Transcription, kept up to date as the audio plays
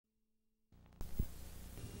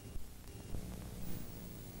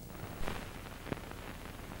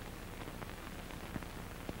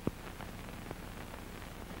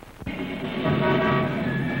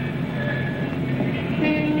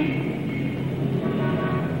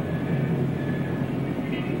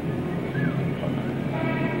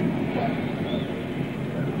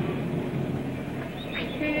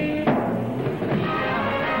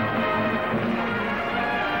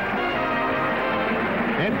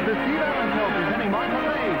the Steve Allen Show presenting Martha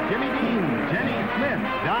Ray, Jimmy Dean, Jenny Smith,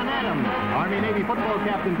 Don Adams, Army-Navy football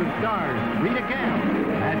captains and stars, Rita Gamble.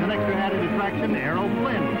 As an extra added attraction, Errol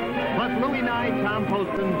Flynn. Plus Louis Nye, Tom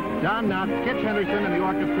Poston, Don Knotts, Kitch Henderson, and the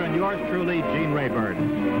orchestra, and yours truly, Gene Rayburn.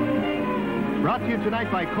 Brought to you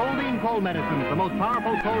tonight by Coldine Cold Medicines, the most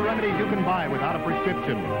powerful cold remedies you can buy without a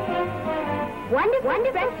prescription. Wonder,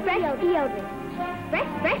 fresh deodorant.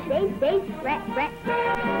 Fresh, days, fresh.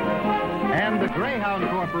 And the Greyhound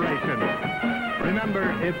Corporation.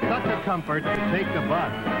 Remember, it's such a comfort to take the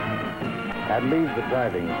bus. And leave the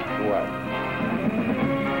driving to us.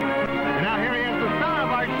 And now here he is, the star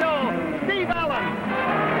of our show, Steve Allen.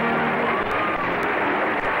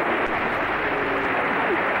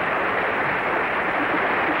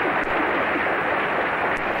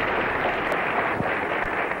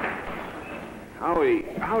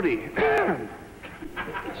 Howdy.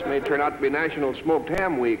 This may turn out to be National Smoked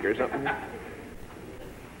Ham Week or something.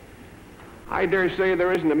 I dare say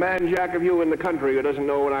there isn't a man jack of you in the country who doesn't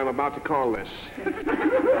know what I'm about to call this.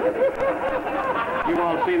 You've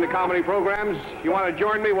all seen the comedy programs. You want to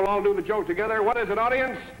join me? We'll all do the joke together. What is it,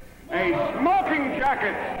 audience? A smoking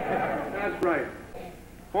jacket. That's right.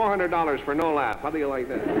 $400 for no laugh. How do you like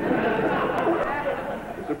that?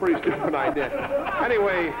 It's a pretty stupid idea.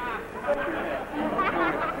 Anyway...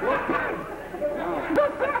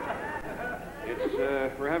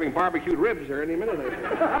 we're having barbecued ribs here any minute. I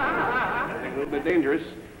think. A little bit dangerous.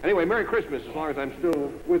 Anyway, Merry Christmas, as long as I'm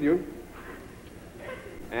still with you.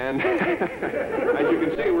 And as you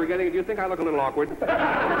can see, we're getting... Do you think I look a little awkward?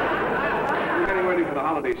 We're getting ready for the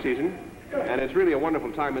holiday season, and it's really a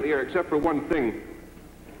wonderful time of the year, except for one thing.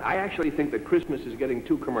 I actually think that Christmas is getting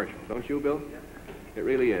too commercial, don't you, Bill? It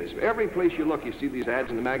really is. Every place you look, you see these ads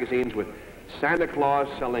in the magazines with Santa Claus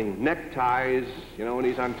selling neckties, you know, when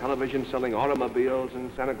he's on television selling automobiles,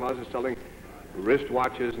 and Santa Claus is selling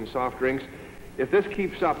wristwatches and soft drinks. If this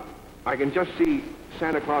keeps up, I can just see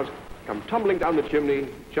Santa Claus come tumbling down the chimney,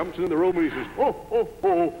 jumps into the room, and he says,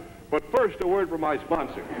 "Oh, but first a word from my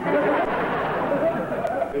sponsor."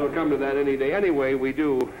 It'll come to that any day. Anyway, we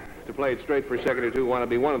do, to play it straight for a second or two, want to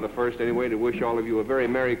be one of the first anyway to wish all of you a very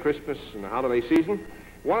Merry Christmas and a holiday season.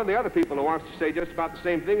 One of the other people who wants to say just about the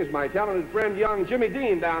same thing is my talented friend, young Jimmy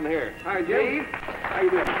Dean, down here. Hi, Jim. How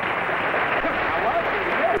you doing?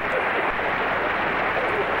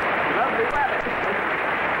 Lovely weather.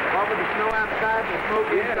 What with the snow outside and the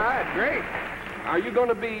smoke inside? Great. Are you going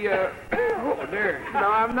to be, oh, there.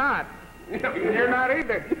 No, I'm not. You're not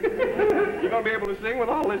either. You going to be able to sing with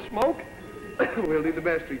all this smoke? We'll do the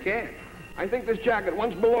best we can. I think this jacket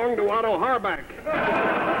once belonged to Otto Harback.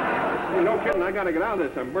 No kidding, I got to get out of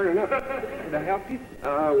this. I'm burning up. Can I help you?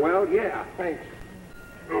 Well, yeah, thanks.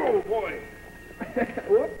 Oh, boy.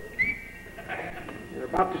 Whoop. You're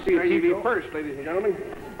about to see a TV first, ladies and gentlemen.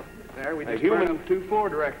 There, we just human, burned up 2 floor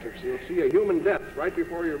directors. You'll see a human death right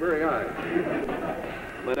before your very eyes.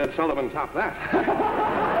 Let Ed Sullivan top that.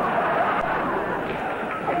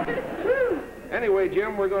 Anyway,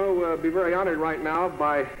 Jim, we're going to be very honored right now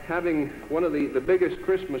by having one of the biggest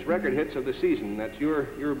Christmas record hits of the season. That's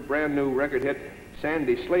your brand new record hit,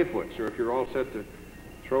 Sandy Slayfoot. So if you're all set to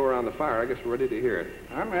throw around the fire, I guess we're ready to hear it.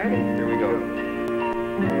 I'm ready. Here we go.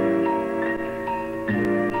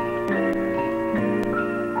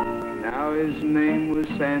 Now his name was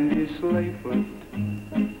Sandy Slayfoot,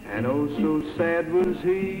 and oh so sad was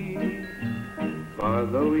he. For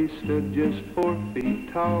though he stood just 4 feet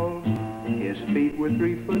tall, his feet were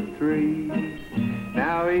 3'3".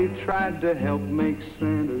 Now he tried to help make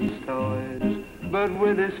Santa's toys, but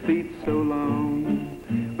with his feet so long,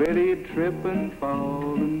 well, he'd trip and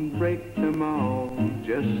fall and break them all.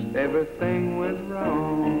 Just everything went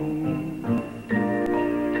wrong.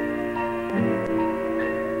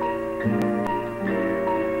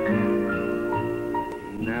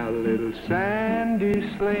 Now little Sandy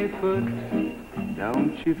Slayfoot,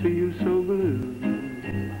 don't you feel so blue?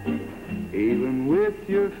 Even with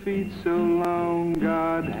your feet so long,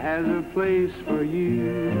 God has a place for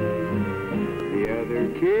you. The other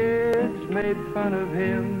kids made fun of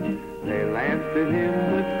him, they laughed at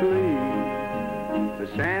him with glee. But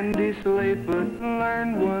Sandy Slayfoot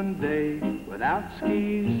learned one day, without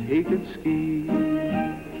skis he could ski.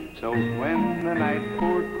 So when the night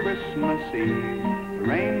before Christmas Eve, the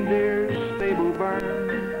reindeer's stable burned,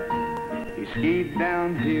 he skied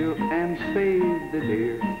downhill and saved the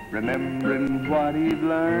deer, remembering what he'd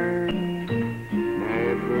learned.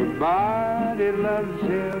 Everybody loves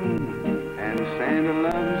him, and Santa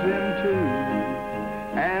loves him too.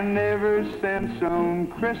 And ever since on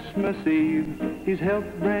Christmas Eve, he's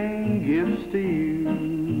helped bring gifts to you.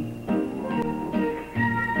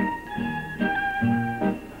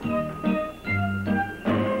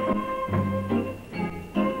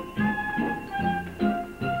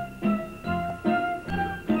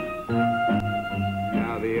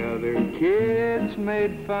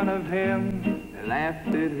 fun of him. They laughed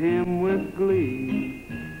at him with glee.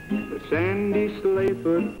 But Sandy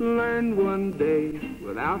Slayfoot learned one day,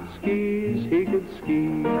 without skis he could ski.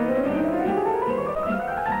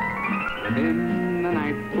 And in the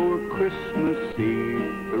night before Christmas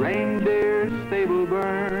Eve, the reindeer stable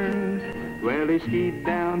burned. Well, he skied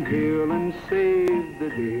downhill and saved the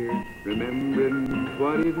deer, remembering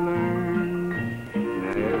what he'd learned.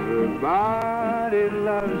 Now everybody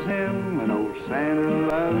loves him, and old Santa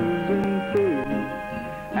loves him too.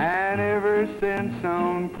 And ever since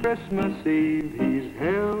on Christmas Eve, he's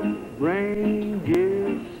helped bring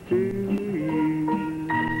gifts to you.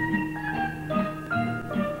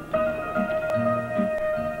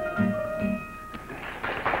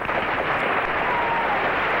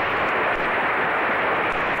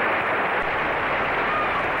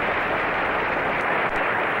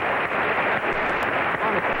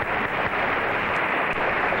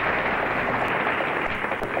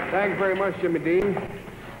 Thanks very much, Jimmy Dean.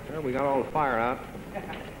 Well, we got all the fire out.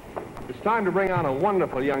 It's time to bring on a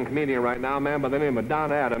wonderful young comedian right now, a man by the name of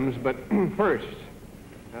Don Adams. But first,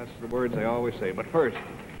 that's the words they always say, but first,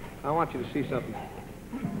 I want you to see something.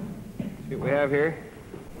 See what we have here?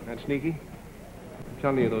 That sneaky? I'm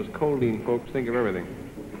telling you, those codeine folks think of everything.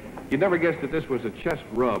 You'd never guess that this was a chest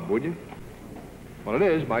rub, would you? Well, it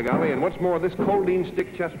is, by golly, and what's more, this codeine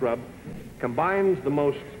stick chest rub combines the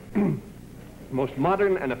most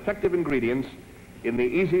modern and effective ingredients in the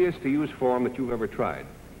easiest to use form that you've ever tried.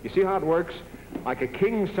 You see how it works? Like a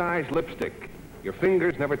king-size lipstick. Your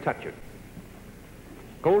fingers never touch it.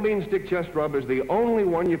 Codeine Stick Chest Rub is the only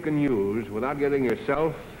one you can use without getting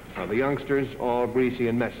yourself or the youngsters all greasy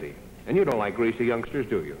and messy. And you don't like greasy youngsters,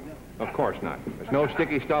 do you? Of course not. There's no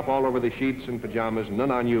sticky stuff all over the sheets and pajamas, and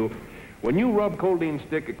none on you. When you rub Codeine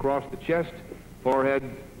Stick across the chest, forehead,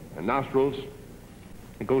 and nostrils,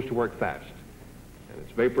 it goes to work fast. And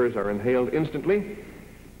its vapors are inhaled instantly.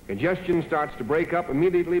 Congestion starts to break up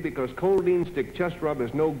immediately because Codeine Stick Chest Rub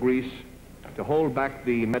has no grease to hold back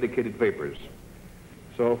the medicated vapors.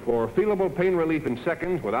 So for feelable pain relief in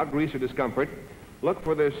seconds without grease or discomfort, look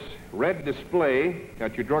for this red display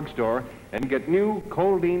at your drugstore and get new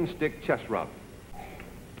Codeine Stick Chest Rub.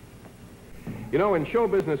 You know, in show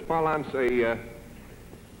business parlance, a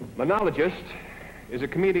monologist is a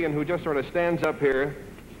comedian who just sort of stands up here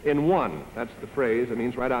in one. That's the phrase. It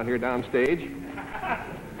means right out here downstage.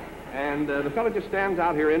 And the fellow just stands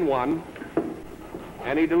out here in one,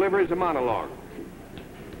 and he delivers a monologue.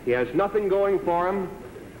 He has nothing going for him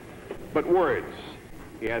but words.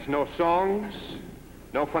 He has no songs,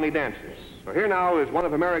 no funny dances. So here now is one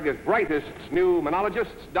of America's brightest new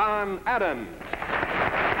monologists, Don Adams.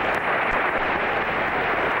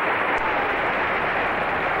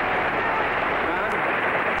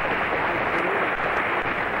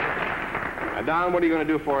 Don, what are you going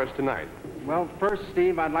to do for us tonight? Well, first,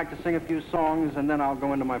 Steve, I'd like to sing a few songs, and then I'll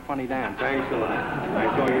go into my funny dance. Thanks a lot.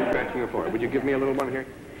 I saw you scratching your forehead. Would you give me a little one here?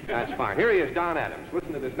 That's fine. Here he is, Don Adams.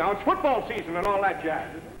 Listen to this. Now, it's football season and all that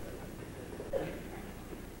jazz.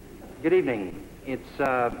 Good evening. It's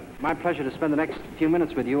my pleasure to spend the next few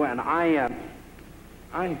minutes with you, and I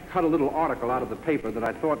cut a little article out of the paper that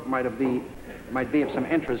I thought might be of some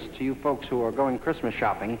interest to you folks who are going Christmas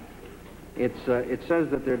shopping. It says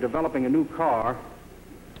that they're developing a new car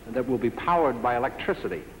that will be powered by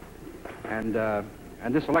electricity. And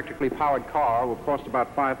this electrically powered car will cost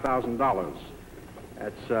about $5,000.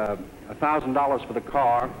 That's $1,000 for the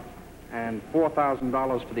car and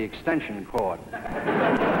 $4,000 for the extension cord.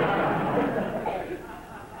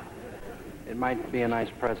 It might be a nice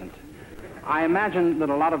present. I imagine that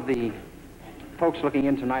a lot of the folks looking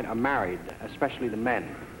in tonight are married, especially the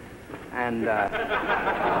men.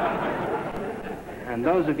 And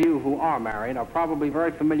those of you who are married are probably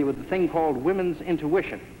very familiar with the thing called women's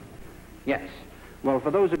intuition. Yes. Well,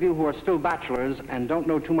 for those of you who are still bachelors and don't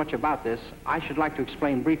know too much about this, I should like to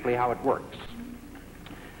explain briefly how it works.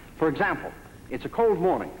 For example, it's a cold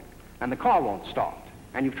morning, and the car won't start.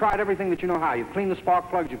 And you've tried everything that you know how. You've cleaned the spark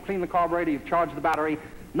plugs, you've cleaned the carburetor, you've charged the battery.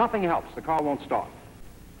 Nothing helps. The car won't start.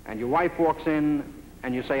 And your wife walks in,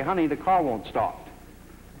 and you say, honey, the car won't start.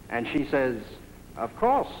 And she says, of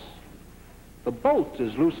course, the bolt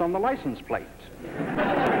is loose on the license plate.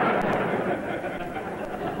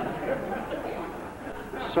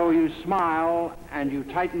 So you smile and you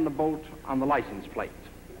tighten the bolt on the license plate.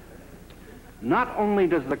 Not only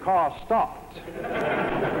does the car start,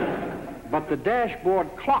 but the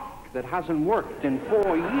dashboard clock that hasn't worked in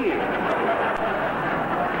 4 years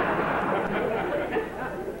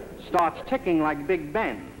starts ticking like Big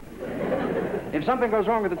Ben. If something goes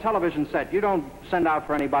wrong with the television set, you don't send out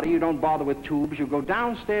for anybody, you don't bother with tubes, you go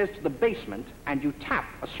downstairs to the basement and you tap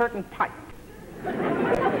a certain pipe 3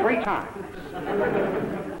 times.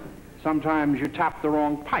 Sometimes you tap the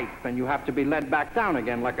wrong pipe and you have to be led back down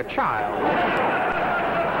again like a child.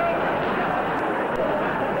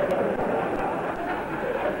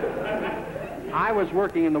 I was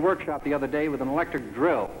working in the workshop the other day with an electric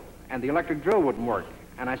drill, and the electric drill wouldn't work.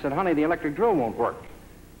 And I said, honey, the electric drill won't work.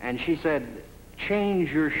 And she said, change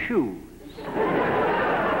your shoes.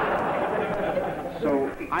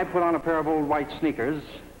 So I put on a pair of old white sneakers,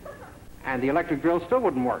 and the electric drill still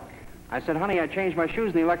wouldn't work. I said, honey, I changed my shoes,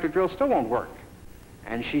 and the electric drill still won't work.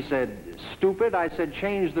 And she said, stupid. I said,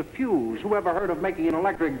 change the fuse. Who ever heard of making an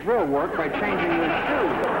electric drill work by changing your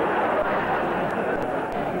shoes?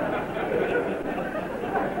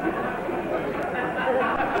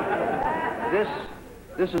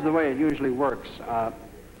 This is the way it usually works.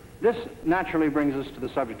 This naturally brings us to the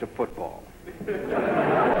subject of football.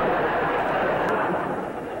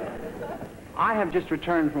 I have just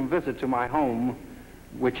returned from a visit to my home,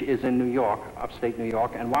 which is in New York, upstate New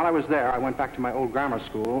York, and while I was there, I went back to my old grammar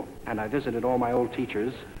school, and I visited all my old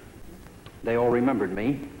teachers. They all remembered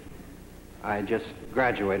me. I just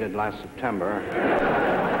graduated last September.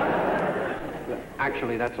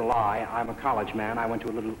 Actually, that's a lie. I'm a college man. I went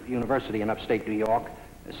to a little university in upstate New York,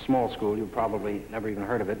 a small school. You've probably never even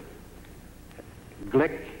heard of it.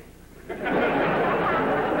 Glick.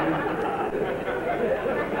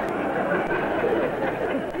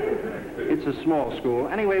 It's a small school.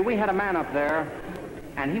 Anyway, we had a man up there,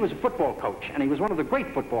 and he was a football coach, and he was one of the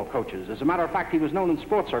great football coaches. As a matter of fact, he was known in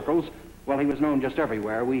sports circles. Well, he was known just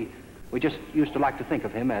everywhere. We just used to like to think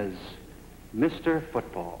of him as Mr.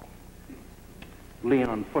 Football.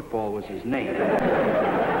 Leon Football was his name.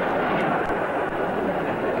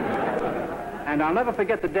 And I'll never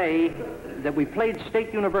forget the day that we played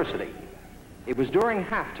State University. It was during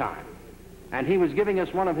halftime, and he was giving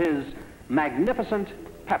us one of his magnificent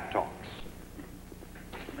pep talks.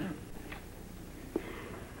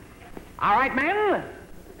 All right, men,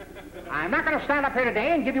 I'm not going to stand up here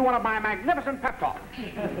today and give you one of my magnificent pep talks.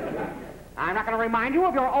 I'm not going to remind you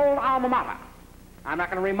of your old alma mater. I'm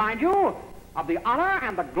not going to remind you of the honor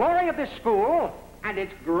and the glory of this school and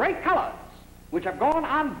its great colors, which have gone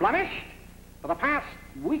unblemished for the past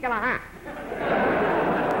week and a half.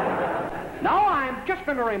 No, I'm just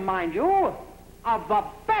going to remind you of the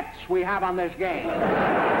bets we have on this game.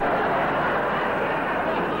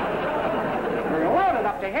 We're loaded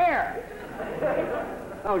up to here.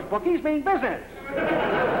 Those bookies mean business.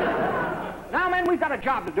 Now, men, we've got a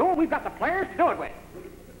job to do, and we've got the players to do it with.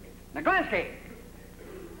 Naglansky.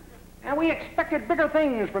 And we expected bigger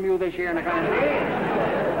things from you this year, Naglansky.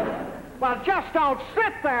 Well, just don't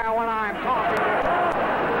sit there when I'm talking.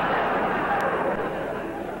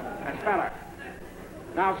 That's better.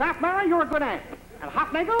 Now, Zapmara, you're a good end. And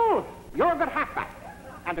Hopnagel, you're a good halfback.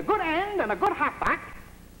 And a good end and a good halfback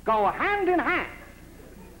go hand in hand.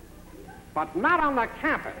 But not on the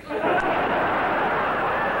campus.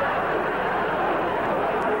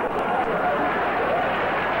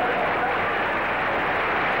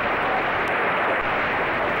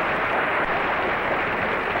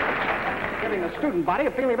 Giving the student body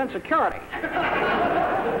a feeling of insecurity.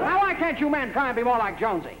 Now, why can't you men try and be more like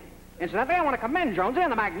Jonesy? Incidentally, I want to commend Jonesy in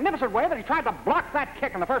the magnificent way that he tried to block that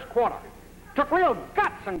kick in the first quarter. Took real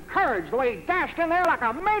guts and courage the way he dashed in there like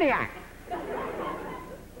a maniac.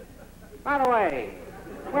 By the way,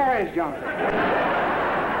 where is Jonesy?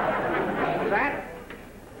 What's that?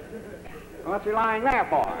 What's he lying there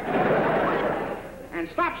for? And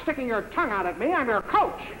stop sticking your tongue out at me. I'm your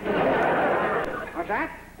coach. What's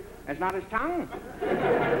that? It's not his tongue?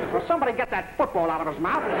 Well, somebody get that football out of his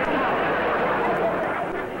mouth.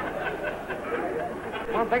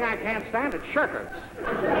 One thing I can't stand is shirkers.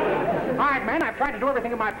 All right, men, I've tried to do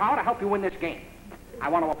everything in my power to help you win this game. I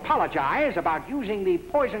want to apologize about using the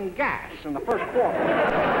poison gas in the first quarter.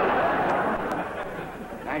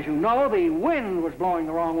 As you know, the wind was blowing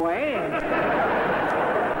the wrong way.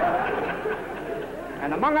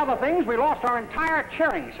 And among other things, we lost our entire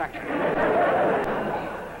cheering section.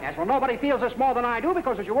 Yes, well, nobody feels this more than I do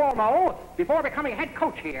because, as you all know, before becoming head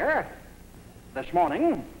coach here this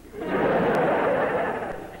morning,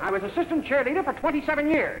 I was assistant cheerleader for 27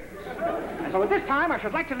 years. And so at this time, I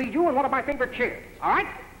should like to lead you in one of my favorite cheers. All right?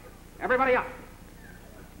 Everybody up.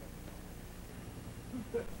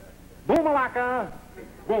 Boom-a-laka,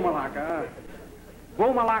 boom-a-laka,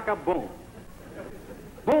 boom-a-laka, boom.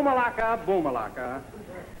 Boom-a-laka, boom-a-laka,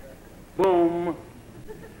 boom,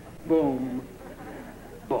 boom,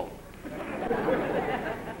 boom.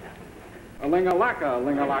 A ling-a-laka,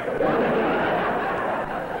 ling-a-laka, boom.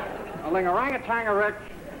 ling orangutan a rick,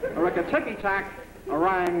 a rick a ticky tack,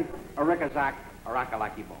 orang, a rick a zack, a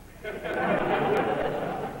rakalaki bo.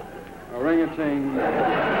 Orangutan, a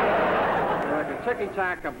rick a ticky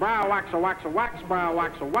tack, a brow wax, brow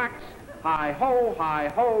wax, hi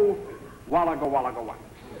ho, walla go wax.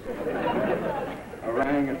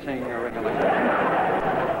 Orangutan, a rick a ling.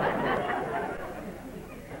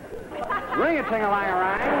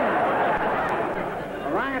 Ring-a-ting-a-lang-a-rang.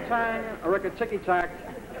 Orangutan, a rick-a-ticky-tack,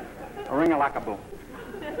 a ring-a-lack-a-boom.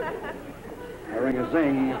 A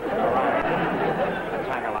ring-a-zing, a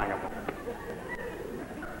tang-a-lang-a-boom.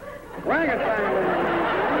 Orangutan,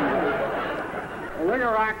 a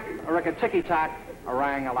ring-a-rack, a rick-a-ticky-tack, a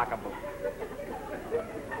rang-a-lack-a-boom.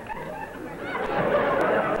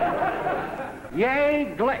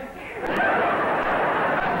 Yay, glick.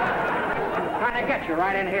 Kind of gets you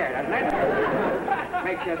right in here, doesn't it?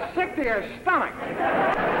 Makes you sick to your stomach.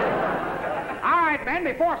 All right, men,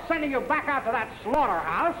 before sending you back out to that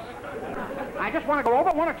slaughterhouse, I just want to go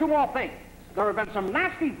over one or two more things. There have been some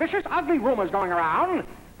nasty, vicious, ugly rumors going around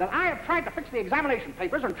that I have tried to fix the examination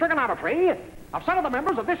papers and trigonometry of some of the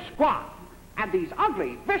members of this squad. And these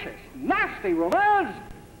ugly, vicious, nasty rumors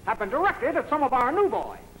have been directed at some of our new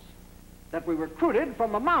boys that we recruited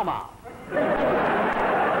from the Mau Mau.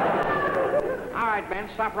 All right, Ben,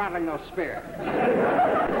 stop rattling those spears.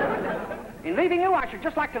 In leaving you, I should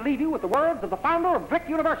just like to leave you with the words of the founder of Brick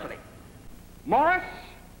University, Morris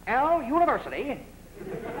L. University,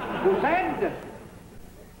 who said,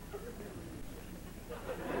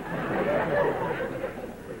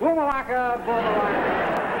 Boomalaka, boomalaka.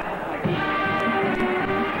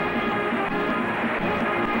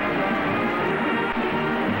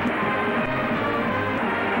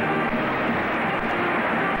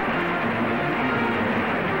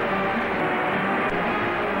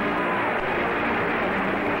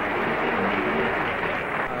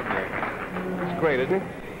 Great, isn't it?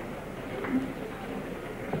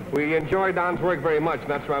 We enjoy Don's work very much, and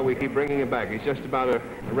that's why we keep bringing him back. He's just about a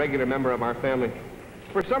regular member of our family.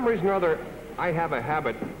 For some reason or other, I have a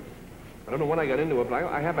habit, I don't know when I got into it, but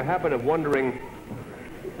I have a habit of wondering,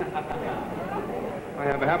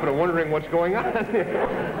 what's going on.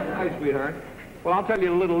 Hi, sweetheart. Well, I'll tell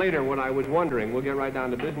you a little later what I was wondering. We'll get right down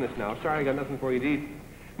to business now. Sorry I got nothing for you to eat.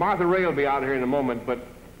 Martha Ray will be out here in a moment, but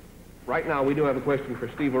right now we do have a question for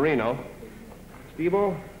Steve Areno.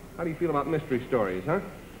 Steve-O, how do you feel about mystery stories, huh?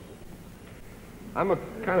 I'm a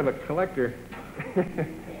kind of a collector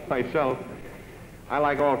myself. I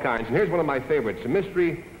like all kinds. And here's one of my favorites, a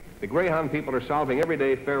mystery the Greyhound people are solving every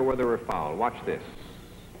day, fair weather or foul. Watch this.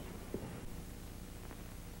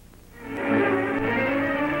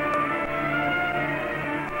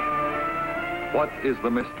 What is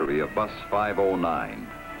the mystery of Bus 509?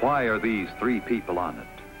 Why are these three people on it?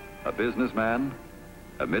 A businessman,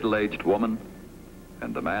 a middle-aged woman,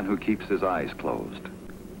 and the man who keeps his eyes closed.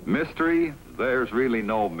 Mystery? There's really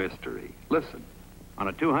no mystery. Listen. On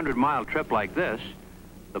a 200-mile trip like this,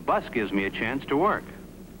 the bus gives me a chance to work.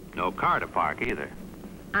 No car to park either.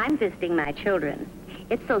 I'm visiting my children.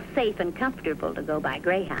 It's so safe and comfortable to go by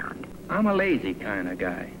Greyhound. I'm a lazy kind of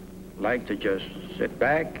guy. Like to just sit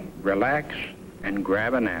back, relax, and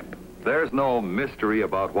grab a nap. There's no mystery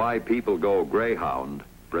about why people go Greyhound.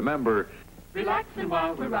 Remember, relaxing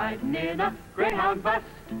while we're riding in a Greyhound bus.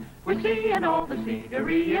 We're seeing all the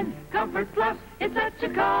scenery in Comfort Plus. It's such a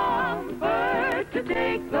comfort to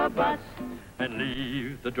take the bus and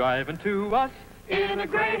leave the driving to us in a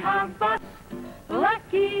Greyhound bus.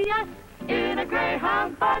 Lucky us in a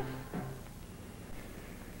Greyhound bus.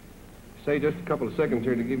 Say just a couple of seconds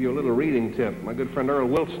here to give you a little reading tip. My good friend Earl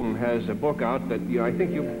Wilson has a book out that I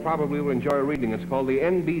think you probably will enjoy reading. It's called the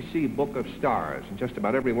NBC Book of Stars. And just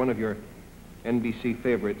about every one of your NBC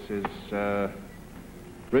favorites is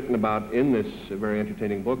written about in this very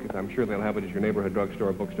entertaining book. I'm sure they'll have it at your neighborhood drugstore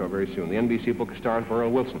or bookstore very soon. The NBC Book of Stars for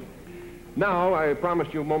Earl Wilson. Now, I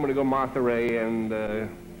promised you a moment ago Martha Ray, and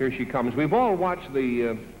here she comes. We've all watched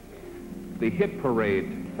the Hit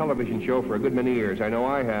Parade television show for a good many years. I know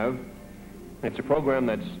I have. It's a program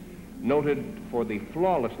that's noted for the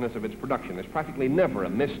flawlessness of its production. There's practically never a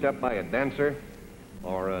misstep by a dancer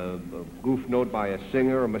or a goof note by a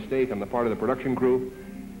singer or a mistake on the part of the production crew.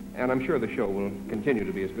 And I'm sure the show will continue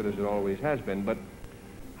to be as good as it always has been. But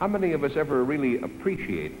how many of us ever really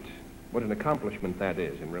appreciate what an accomplishment that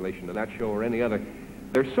is in relation to that show or any other?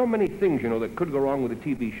 There's so many things, you know, that could go wrong with a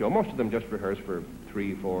TV show. Most of them just rehearsed for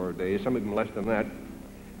 3-4 days, some of them less than that.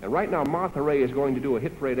 And right now, Martha Ray is going to do a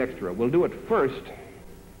Hit Parade Extra. We'll do it first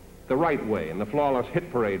the right way, in the flawless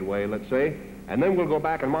Hit Parade way, let's say. And then we'll go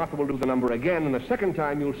back and Martha will do the number again. And the second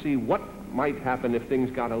time, you'll see what might happen if things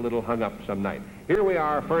got a little hung up some night. Here we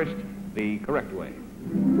are, first, the correct way.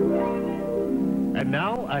 And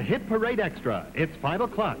now, a hit parade extra. It's 5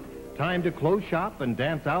 o'clock. Time to close shop and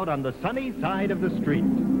dance out on the sunny side of the street.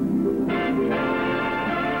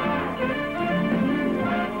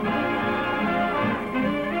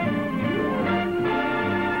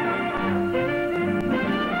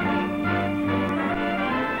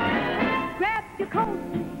 Grab your coat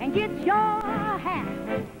and get your hat.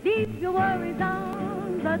 Leave your worries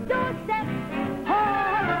on the doorstep.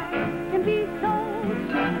 All can be so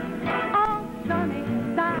sweet on the sunny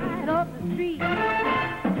side of the street.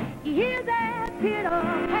 You hear that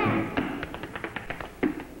pitter-pat?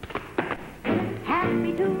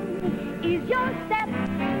 Happy tune is your step.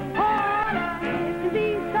 All can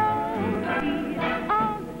be so sweet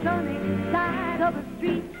on the sunny side of the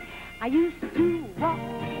street. I used to walk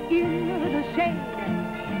in the shade.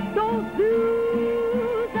 Those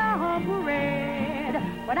blues are on parade,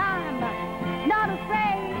 but I'm not afraid.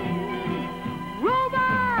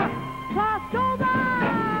 Rover, crossed over,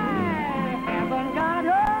 haven't got a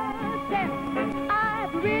cent.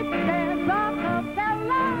 I've rich as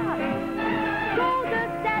Rockefeller, go to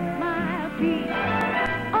set my feet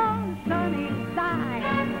on the sunny side,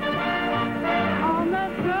 on the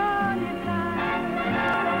sunny side,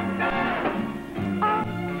 on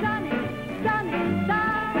the sunny, sunny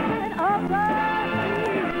side of the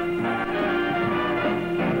street.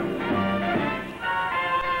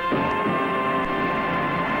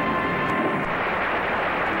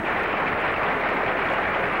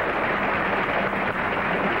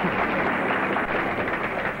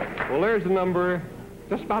 Well, there's the number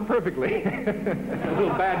just about perfectly. A little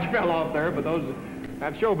badge fell off there, but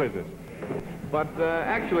that's show business. But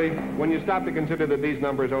actually, when you stop to consider that these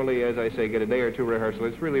numbers only, as I say, get a day or two rehearsal,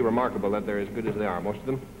 it's really remarkable that they're as good as they are, most of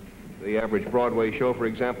them. The average Broadway show, for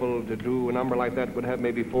example, to do a number like that would have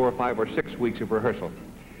maybe 4 or 5 or 6 weeks of rehearsal.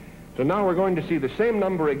 So now we're going to see the same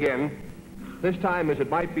number again, this time as it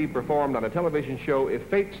might be performed on a television show if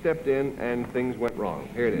fate stepped in and things went wrong.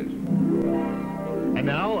 Here it is. And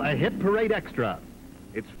now, a hit parade extra.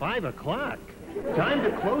 It's 5 o'clock. Time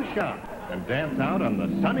to close shop and dance out on the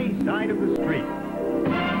sunny side of the street.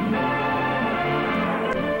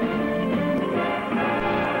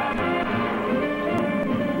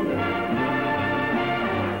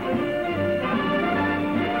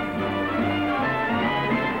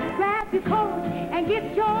 Grab your coat and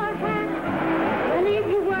get your hat and leave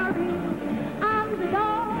your worries on the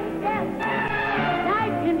doorstep.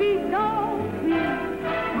 Life can be so sweet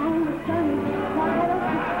on the sunny side of the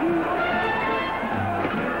street.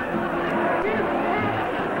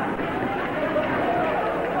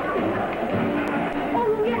 Oh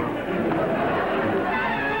yeah,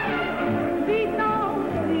 be so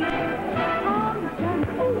sweet on the sunny.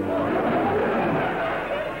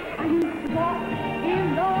 I used to walk in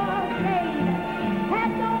Lord Shade,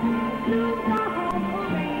 had those blues on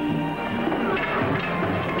parade.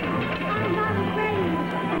 I'm not afraid.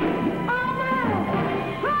 Over,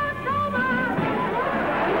 cross over.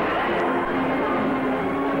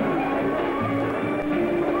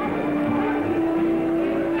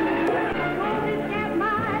 Going at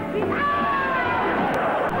my feet.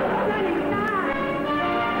 Sunny side,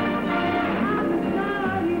 on the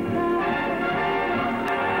sunny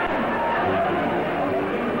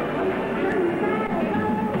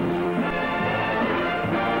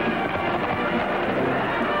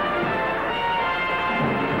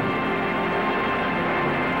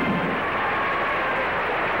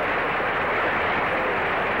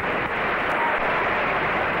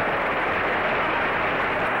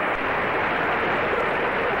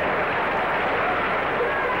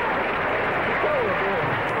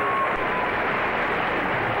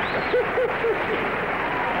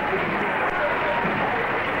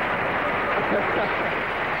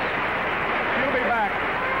She'll be back.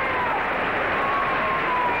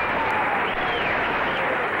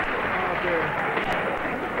 Oh, dear.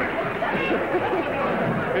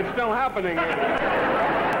 It's still happening.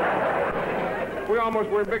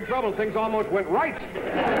 We're in big trouble. Things almost went right. We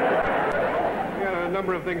had a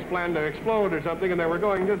number of things planned to explode or something, and they were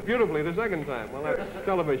going just beautifully the second time. Well, that's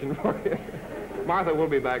television for you. Martha will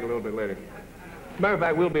be back a little bit later. Matter of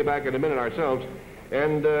fact, we'll be back in a minute ourselves.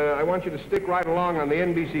 And I want you to stick right along on the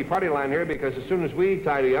NBC party line here, because as soon as we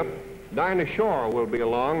tidy up, Dinah Shore will be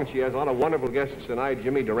along. She has a lot of wonderful guests tonight,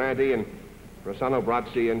 Jimmy Durante and Rossano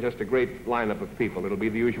Brazzi, and just a great lineup of people. It'll be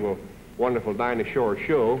the usual wonderful Dinah Shore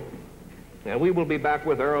show. And we will be back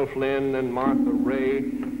with Errol Flynn and Martha Ray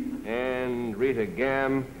and Rita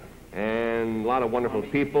Gam and a lot of wonderful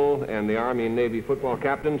people, and the Army and Navy football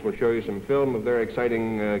captains will show you some film of their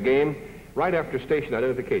exciting game right after station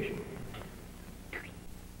identification.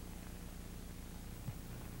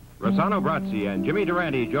 Rossano Brazzi and Jimmy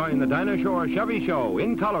Durante join the Dinah Shore Chevy Show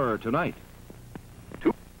in color tonight.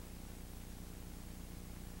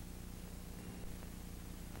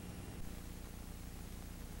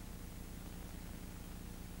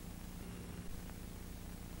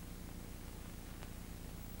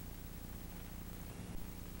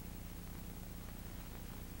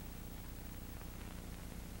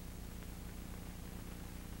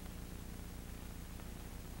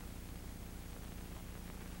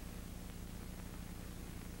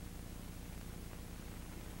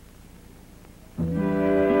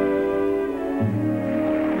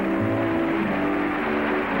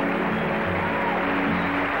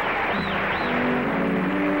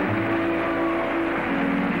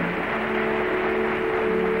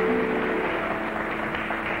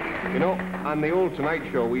 On the old Tonight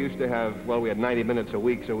Show, we used to have, well, we had 90 minutes a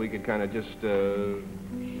week, so we could kind of just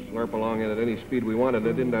slurp along at any speed we wanted.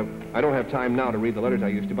 I don't have time now to read the letters I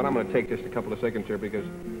used to, but I'm going to take just a couple of seconds here because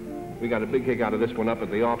we got a big kick out of this one up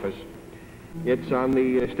at the office. It's on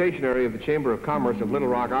the stationery of the Chamber of Commerce of Little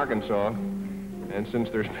Rock, Arkansas, and since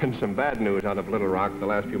there's been some bad news out of Little Rock the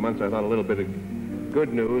last few months, I thought a little bit of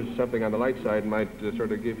good news, something on the light side, might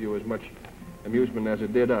sort of give you as much amusement as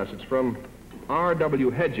it did us. It's from R.W.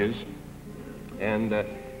 Hedges. And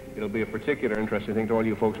it'll be a particular interesting thing to all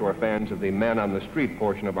you folks who are fans of the man-on-the-street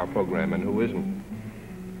portion of our program, and who isn't.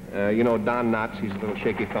 You know Don Knotts, he's a little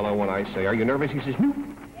shaky fellow when I say, "Are you nervous?" He says, "No."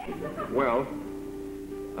 Well,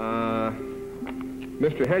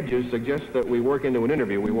 Mr. Hedges suggests that we work into an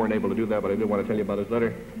interview. We weren't able to do that, but I did want to tell you about his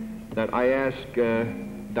letter. That I ask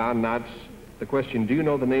Don Knotts the question, do you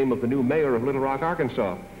know the name of the new mayor of Little Rock,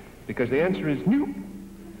 Arkansas? Because the answer is Knoop.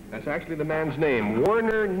 That's actually the man's name,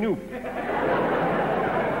 Werner Knoop.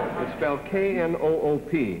 It's spelled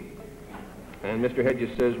K-N-O-O-P. And Mr. Hedges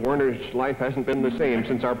says Werner's life hasn't been the same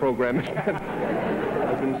since our program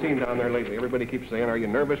has been seen down there lately. Everybody keeps saying, "Are you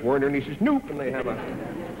nervous, Werner?" And he says, "Nope." And they have a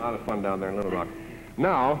lot of fun down there in Little Rock.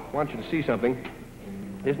 Now, I want you to see something.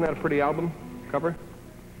 Isn't that a pretty album cover?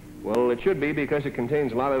 Well, it should be because it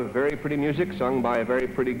contains a lot of very pretty music sung by a very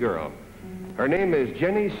pretty girl. Her name is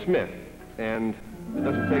Jenny Smith, and it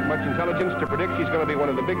doesn't take much intelligence to predict she's going to be one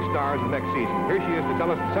of the big stars of next season. Here she is to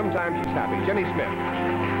tell us that sometimes she's happy. Jenny Smith.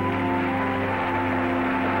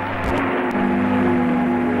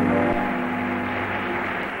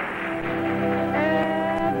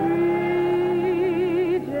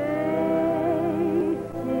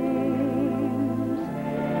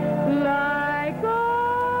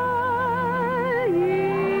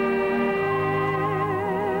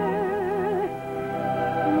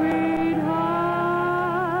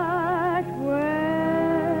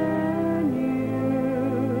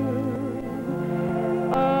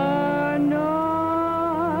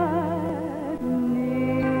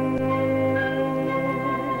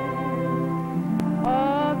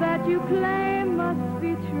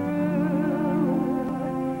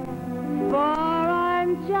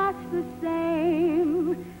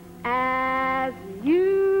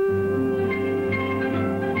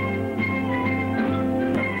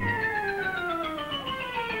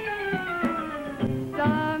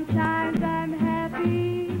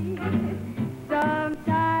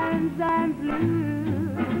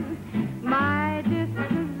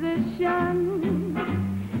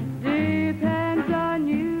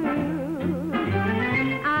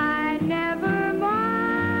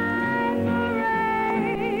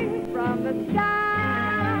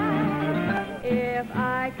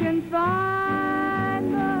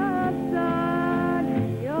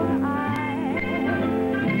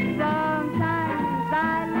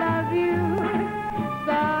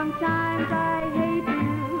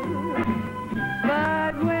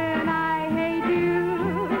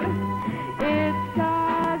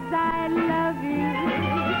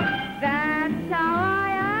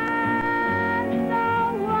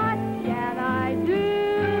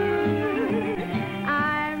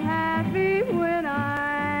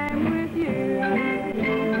 With you.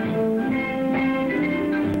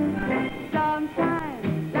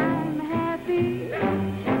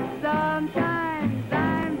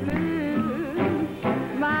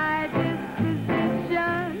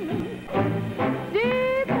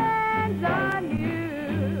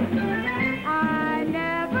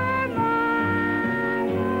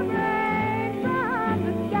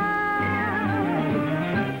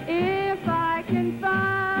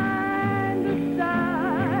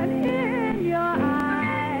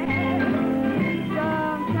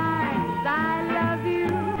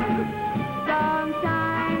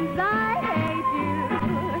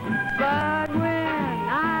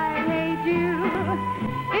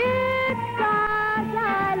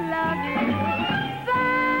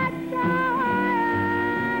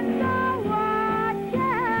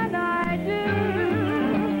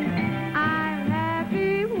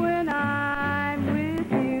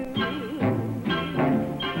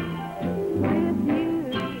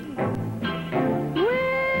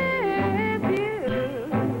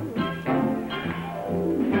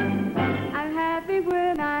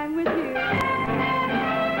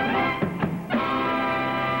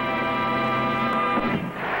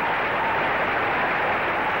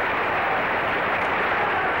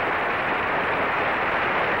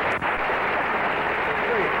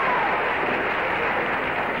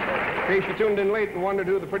 case you tuned in late and wondered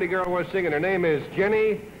who the pretty girl was singing, her name is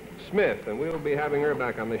Jenny Smith, and we'll be having her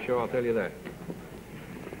back on the show, I'll tell you that.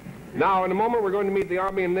 Now, in a moment, we're going to meet the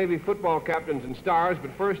Army and Navy football captains and stars,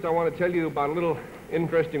 but first I want to tell you about a little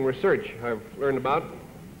interesting research I've learned about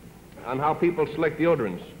on how people select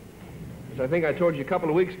deodorants. As I think I told you a couple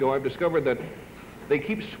of weeks ago, I've discovered that they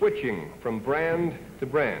keep switching from brand to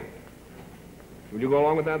brand. Would you go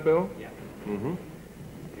along with that, Bill? Yeah. Mm-hmm.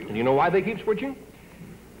 And you know why they keep switching?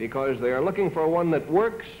 Because they are looking for one that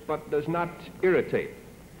works but does not irritate.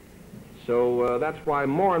 So that's why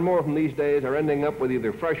more and more of them these days are ending up with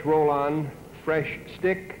either fresh roll-on, fresh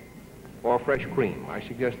stick, or fresh cream. I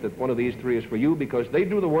suggest that one of these three is for you because they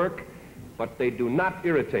do the work, but they do not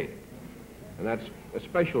irritate. And that's a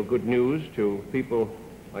special good news to people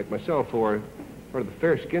like myself who are sort of the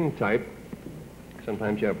fair skin type.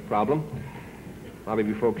 Sometimes you have a problem. A lot of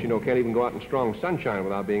you folks, you know, can't even go out in strong sunshine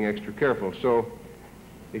without being extra careful. So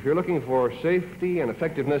if you're looking for safety and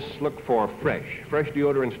effectiveness, look for Fresh. Fresh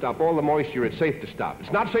deodorant stop all the moisture it's safe to stop.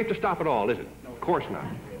 It's not safe to stop at all, is it? No, of course not.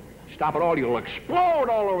 Stop it all, you'll explode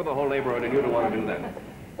all over the whole neighborhood, and you don't want to do that.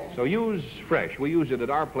 So use Fresh. We use it at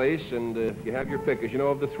our place, and you have your pick, as you know,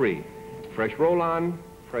 of the three. Fresh roll-on,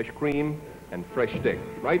 fresh cream, and fresh stick.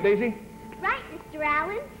 Right, Daisy? Right, Mr.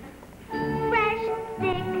 Allen. Fresh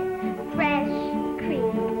stick, fresh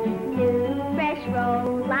cream, new fresh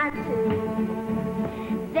roll-on too.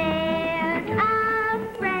 There's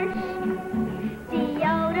a fresh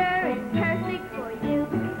deodorant perfect for you.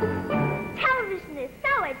 Television is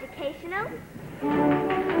so educational.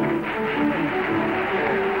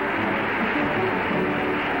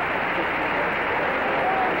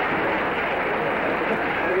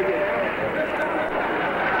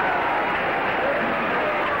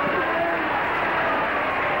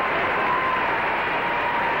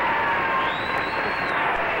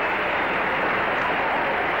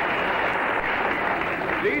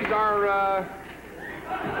 These are,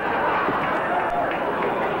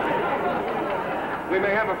 we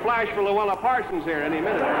may have a flash for Luella Parsons here any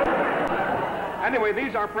minute. Anyway,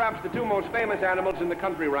 these are perhaps the two most famous animals in the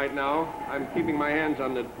country right now. I'm keeping my hands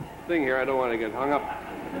on the thing here. I don't want to get hung up.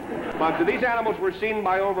 But these animals were seen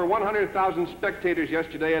by over 100,000 spectators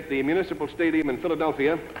yesterday at the Municipal Stadium in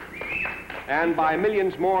Philadelphia, and by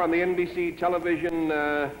millions more on the NBC television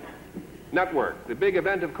network. The big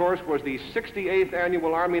event, of course, was the 68th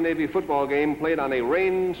annual Army-Navy football game played on a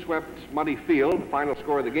rain-swept, muddy field. The final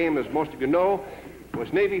score of the game, as most of you know,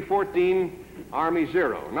 was Navy 14, Army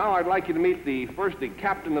 0. Now I'd like you to meet the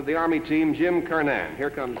captain of the Army team, Jim Kernan. Here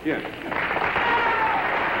comes Jim.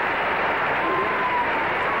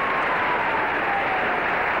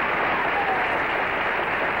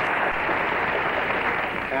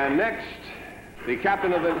 And next, the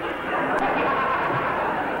captain of the...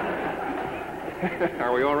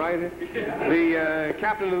 Are we all right? The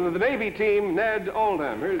captain of the Navy team, Ned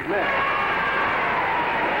Oldham. Here's Ned.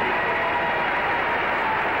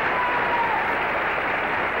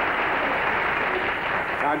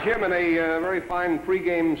 Now, Jim, in a very fine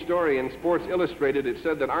pregame story in Sports Illustrated, it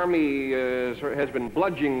said that Army has been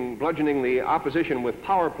bludgeoning the opposition with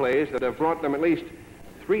power plays that have brought them at least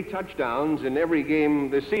 3 touchdowns in every game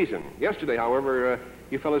this season. Yesterday, however,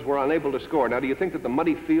 you fellas were unable to score. Now, do you think that the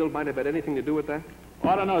muddy field might have had anything to do with that?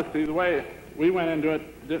 Well, I don't know, Steve. The way we went into it,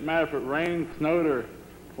 it didn't matter if it rained, snowed, or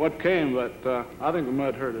what came, but I think the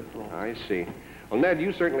mud hurt us a little. I see. Well, Ned,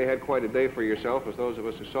 you certainly had quite a day for yourself. As those of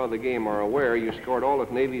us who saw the game are aware, you scored all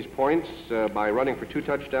of Navy's points by running for 2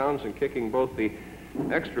 touchdowns and kicking both the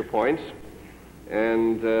extra points.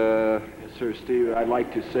 And, Yes, sir, Steve, I'd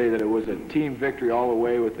like to say that it was a team victory all the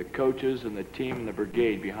way with the coaches and the team and the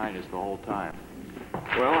brigade behind us the whole time.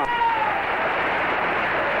 well,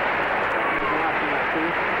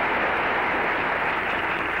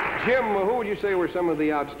 Jim, who would you say were some of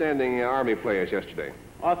the outstanding Army players yesterday?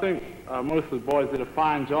 I think most of the boys did a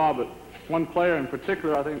fine job, but one player in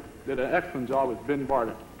particular I think did an excellent job was Ben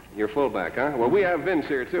Barter. Your fullback, huh? Well, we have Vince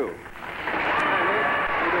here, too.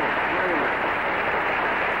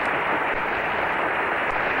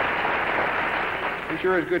 He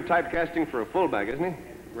sure is good typecasting for a fullback, isn't he?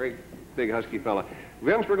 Great big husky fella.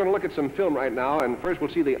 Vince, we're going to look at some film right now, and first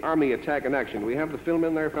we'll see the Army attack in action. Do we have the film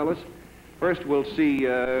in there, fellas? First we'll see,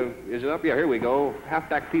 is it up? Yeah, here we go.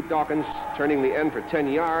 Halfback Pete Dawkins turning the end for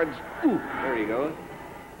 10 yards. Ooh, there he goes.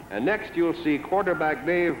 And next you'll see quarterback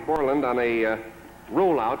Dave Borland on a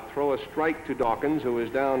rollout, throw a strike to Dawkins, who is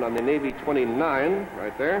down on the Navy 29,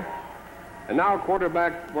 right there. And now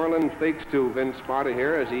quarterback Borland fakes to Vince Sparta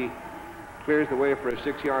here as he clears the way for a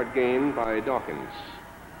 6-yard gain by Dawkins.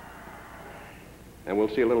 And we'll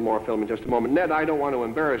see a little more film in just a moment. Ned, I don't want to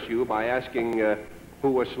embarrass you by asking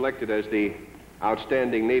who was selected as the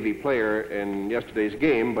outstanding Navy player in yesterday's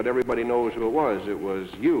game, but everybody knows who it was. It was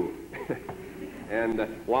you. And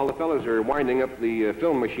while the fellows are winding up the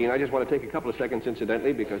film machine, I just want to take a couple of seconds,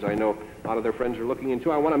 incidentally, because I know a lot of their friends are looking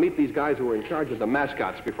into. I want to meet these guys who are in charge of the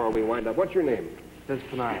mascots before we wind up. What's your name? Vince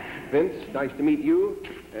Pinard. Vince, nice to meet you.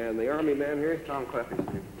 And the Army man here? Tom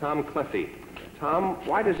Cleffy. Tom Cleffy. Tom,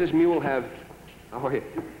 why does this mule have... How are you?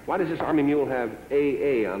 Why does this Army mule have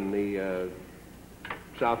AA on the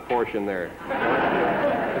south portion there?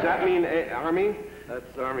 Does that mean Army?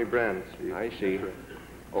 That's Army brand. I see.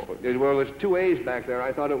 Oh, well, there's two A's back there.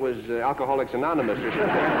 I thought it was Alcoholics Anonymous or something.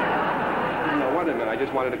 No, wait a minute. I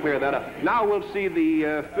just wanted to clear that up. Now we'll see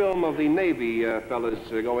the film of the Navy fellas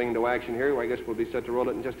going into action here. I guess we'll be set to roll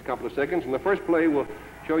it in just a couple of seconds. In the first play, we'll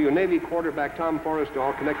show you Navy quarterback Tom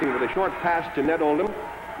Forrestal connecting with a short pass to Ned Oldham,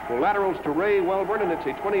 who laterals to Ray Welborn, and it's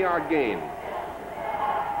a 20-yard gain.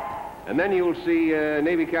 And then you'll see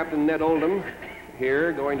Navy Captain Ned Oldham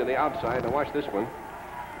here going to the outside. Now watch this one.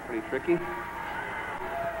 Pretty tricky.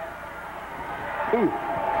 Ooh.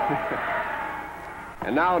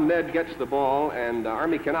 And now Ned gets the ball, and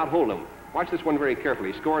Army cannot hold him. Watch this one very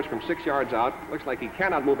carefully. He scores from 6 yards out. Looks like he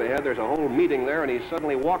cannot move ahead. There's a whole meeting there, and he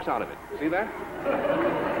suddenly walks out of it. See that?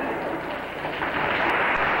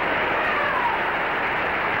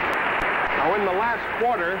 Now, in the last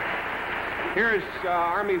quarter, here's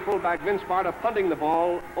Army fullback Vince Sparta punting the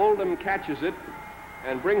ball. Oldham catches it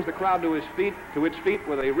and brings the crowd to its feet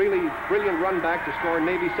with a really brilliant run back to score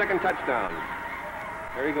Navy's second touchdown.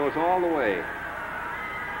 There he goes all the way.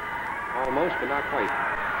 Almost, but not quite.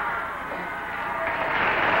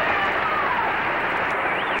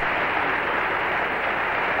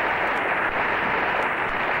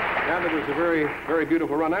 Now, that was a very, very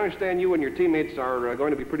beautiful run. I understand you and your teammates are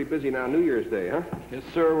going to be pretty busy now New Year's Day, huh? Yes,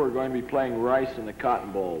 sir. We're going to be playing Rice in the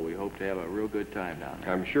Cotton Bowl. We hope to have a real good time down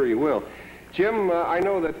there. I'm sure you will. Jim, I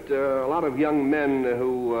know that a lot of young men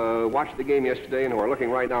who watched the game yesterday and who are looking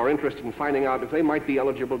right now are interested in finding out if they might be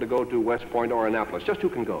eligible to go to West Point or Annapolis. Just who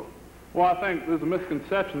can go? Well, I think there's a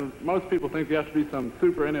misconception. Most people think you have to be some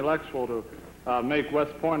super intellectual to make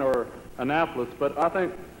West Point or Annapolis, but I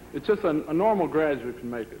think it's just a normal graduate can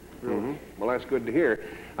make it. Really. Mm-hmm. Well, that's good to hear.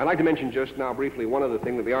 I'd like to mention just now briefly one other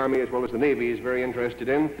thing that the Army as well as the Navy is very interested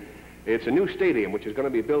in. It's a new stadium which is going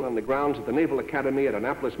to be built on the grounds of the Naval Academy at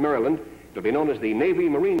Annapolis, Maryland. It'll be known as the Navy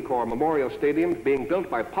Marine Corps Memorial Stadium, being built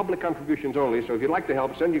by public contributions only. So if you'd like to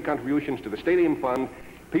help, send your contributions to the Stadium Fund,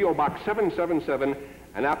 P.O. Box 777,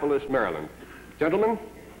 Annapolis, Maryland. Gentlemen,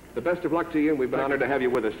 the best of luck to you. We've been honored to have you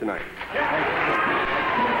with us tonight.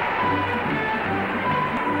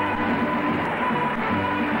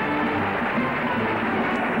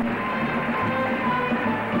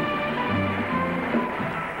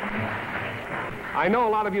 I know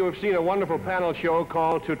a lot of you have seen a wonderful panel show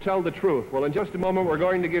called To Tell the Truth. Well, in just a moment, we're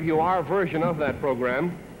going to give you our version of that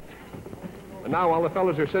program. And now, while the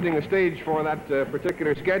fellows are setting the stage for that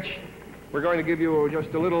particular sketch, we're going to give you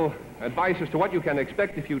just a little advice as to what you can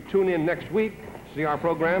expect if you tune in next week to see our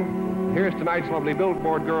program. Here's tonight's lovely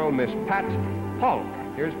billboard girl, Miss Pat Polk.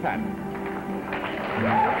 Here's Pat.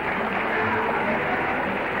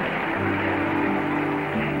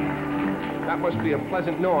 That must be a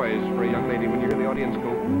pleasant noise for a young lady when you hear the audience go,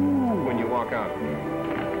 ooh, when you walk out.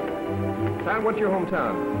 Pat, what's your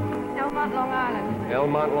hometown? Elmont, Long Island.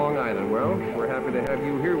 Elmont, Long Island. Well, we're happy to have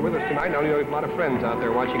you here with us tonight. Now, we have a lot of friends out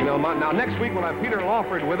there watching in Elmont. Now, next week, we'll have Peter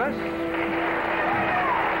Lawford with us.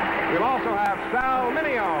 We'll also have Sal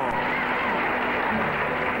Mineo.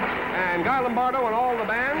 And Guy Lombardo and all the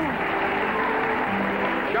band.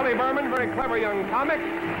 Shelley Berman, very clever young comic.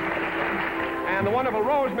 And the wonderful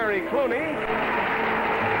Rosemary Clooney,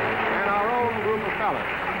 and our own group of fellas.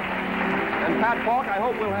 And Pat Falk, I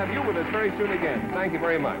hope we'll have you with us very soon again. Thank you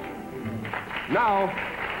very much. Now,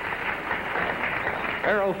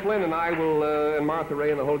 Errol Flynn and I will, and Martha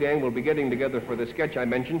Ray and the whole gang will be getting together for the sketch I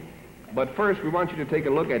mentioned. But first, we want you to take a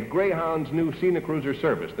look at Greyhound's new Cruiser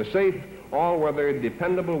service, the safe, all-weather,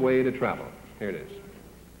 dependable way to travel. Here it is.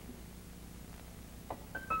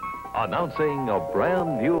 Announcing a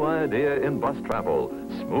brand new idea in bus travel.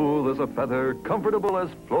 Smooth as a feather, comfortable as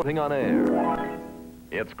floating on air.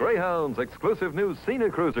 It's Greyhound's exclusive new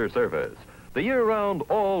Cruiser service. The year-round,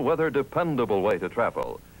 all-weather, dependable way to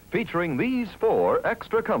travel. Featuring these 4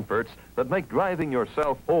 extra comforts that make driving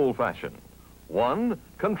yourself old-fashioned. 1,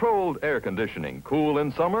 controlled air conditioning, cool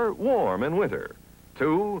in summer, warm in winter.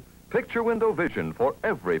 2, picture window vision for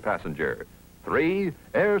every passenger. 3,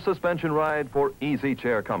 air suspension ride for easy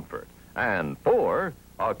chair comfort. And 4,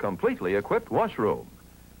 a completely equipped washroom.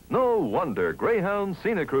 No wonder Greyhound's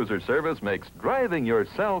Cruiser service makes driving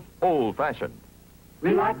yourself old-fashioned.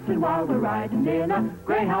 relaxing while we're riding in a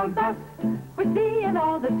Greyhound bus. We're seeing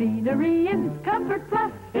all the scenery in Comfort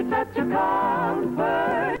Plus. It's such a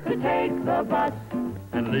comfort to take the bus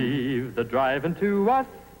and leave the driving to us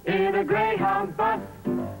in a Greyhound bus.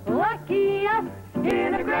 Lucky us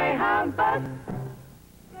in a Greyhound bus.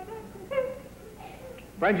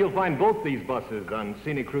 Friends, you'll find both these buses on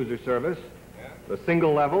Scenic Cruiser service, the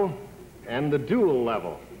single level and the dual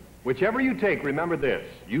level. Whichever you take, remember this: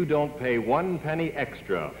 you don't pay 1 penny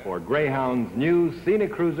extra for Greyhound's new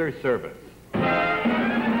Scenic Cruiser service.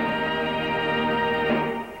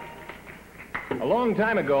 A long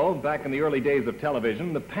time ago, back in the early days of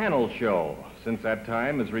television, the panel show, since that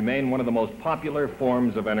time, has remained one of the most popular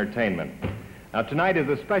forms of entertainment. Now, tonight is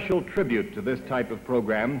a special tribute to this type of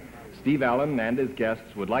program. Steve Allen and his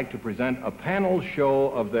guests would like to present a panel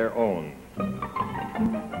show of their own.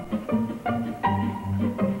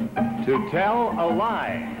 To tell a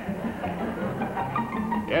lie.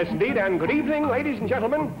 Yes, indeed, and good evening, ladies and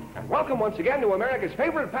gentlemen, and welcome once again to America's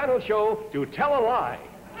favorite panel show, To Tell a Lie.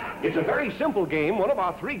 It's a very simple game. One of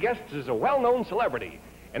our 3 guests is a well-known celebrity,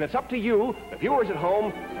 and it's up to you, the viewers at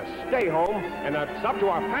home, to stay home, and it's up to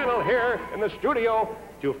our panel here in the studio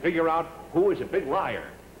to figure out who is a big liar.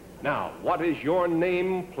 Now, what is your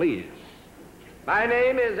name, please? My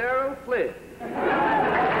name is Errol Flynn.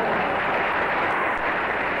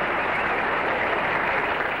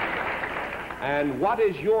 And what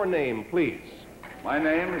is your name, please? My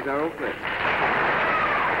name is Errol Flynn.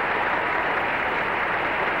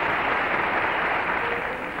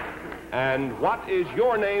 And what is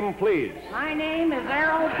your name, please? My name is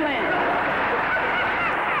Errol Flynn.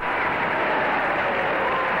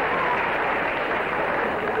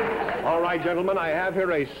 All right, gentlemen, I have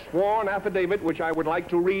here a sworn affidavit which I would like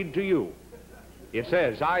to read to you. It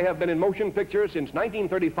says, I have been in motion pictures since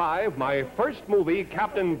 1935. My first movie,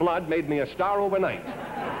 Captain Blood, made me a star overnight.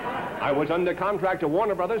 I was under contract to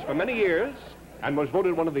Warner Brothers for many years and was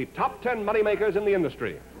voted one of the top 10 moneymakers in the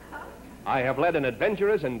industry. I have led an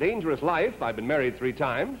adventurous and dangerous life. I've been married 3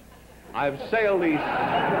 times. I've sailed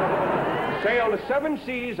 7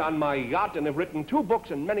 seas on my yacht and have written 2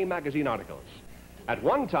 books and many magazine articles. At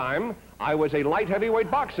one time, I was a light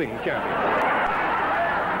heavyweight boxing champion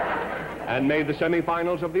and made the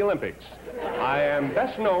semifinals of the Olympics. I am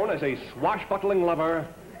best known as a swashbuckling lover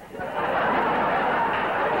and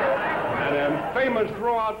am famous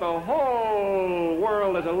throughout the whole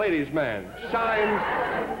world as a ladies' man. Signed,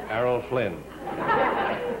 Errol Flynn.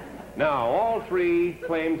 Now, all 3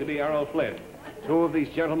 claim to be Errol Flynn. 2 of these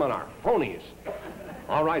gentlemen are phonies.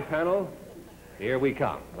 All right, panel, here we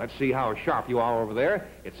come. Let's see how sharp you are over there.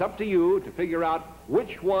 It's up to you to figure out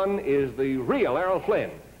which one is the real Errol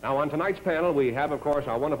Flynn. Now, on tonight's panel, we have, of course,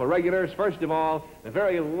 our wonderful regulars. First of all, the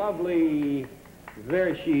very lovely,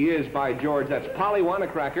 there she is, by George, that's Polly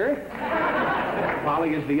Wanacracker.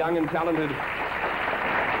 Polly is the young and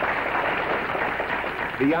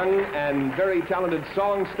very talented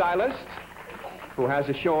song stylist who has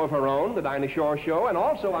a show of her own, the Dinah Shore Show, and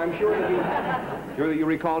also I'm sure that you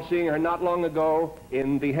recall seeing her not long ago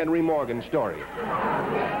in the Henry Morgan story.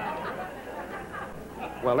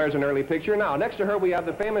 Well, there's an early picture. Now, next to her, we have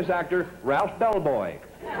the famous actor, Ralph Bellboy.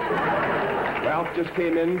 Ralph just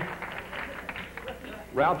came in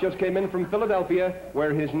from Philadelphia,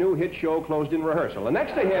 where his new hit show closed in rehearsal. And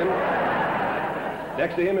next to him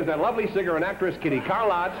is that lovely singer and actress, Kitty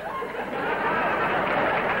Carlott.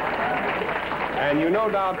 And you no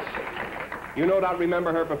doubt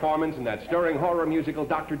remember her performance in that stirring horror musical,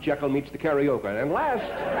 Dr. Jekyll Meets the Karaoke. And last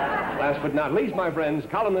but not least, my friends,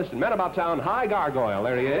 columnist and man about town, High Gargoyle.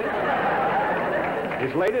 There he is.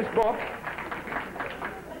 His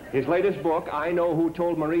latest book, I Know Who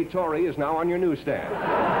Told Marie Torrey, is now on your newsstand.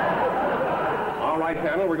 All right,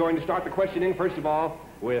 panel, we're going to start the questioning, first of all,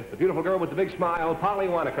 with the beautiful girl with the big smile, Polly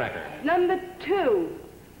Wanacracker. Number 2,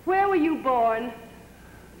 where were you born?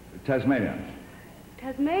 Tasmania.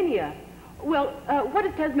 Tasmania. Well, what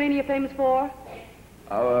is Tasmania famous for?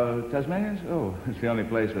 Tasmanians? Oh, it's the only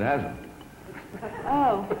place that hasn't.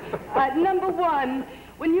 Oh. Number 1,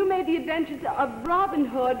 when you made the adventures of Robin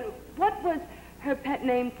Hood, what was her pet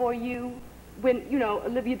name for you when,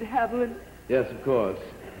 Olivia de Havilland? Yes, of course.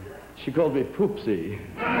 She called me Poopsie.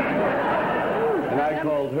 And I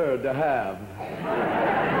called her De Have.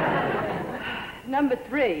 Number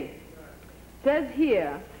 3, says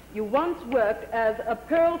here, you once worked as a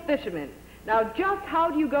pearl fisherman. Now, just how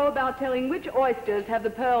do you go about telling which oysters have the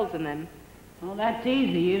pearls in them? Well, that's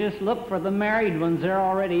easy. You just look for the married ones. They're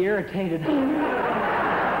already irritated. All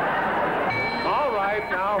right,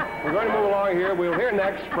 now, we're going to move along here. We'll hear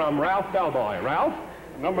next from Ralph Bellboy. Ralph?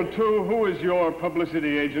 Number 2, who is your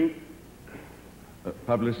publicity agent?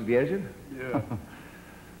 Publicity agent? Yeah.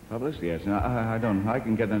 Publicity agent? I don't. I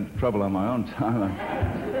can get into trouble on my own time.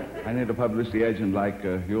 I need a publicity agent like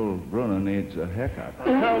Yul Brynner needs a haircut.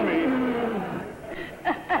 Tell me,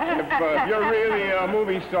 if you're really a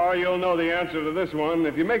movie star, you'll know the answer to this one.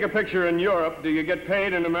 If you make a picture in Europe, do you get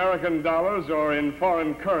paid in American dollars or in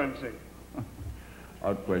foreign currency?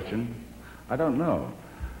 Odd question. I don't know.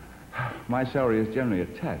 My salary is generally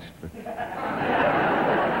attached, but...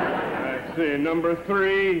 I see. Number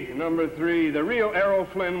three. The real Errol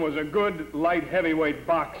Flynn was a good light heavyweight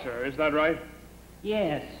boxer. Is that right?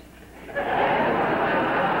 Yes.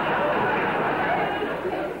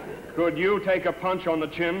 Could you take a punch on the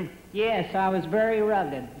chin? Yes, I was very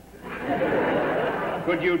rugged.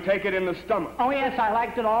 Could you take it in the stomach? Oh, yes, I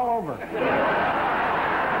liked it all over.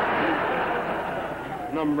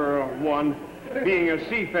 Number one. Being a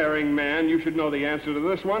seafaring man, you should know the answer to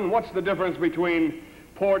this one. What's the difference between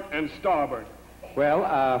port and starboard? Well,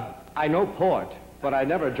 I know port, but I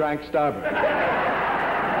never drank starboard. All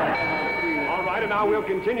right, and now we'll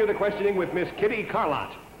continue the questioning with Miss Kitty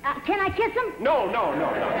Carlott. Can I kiss him? No.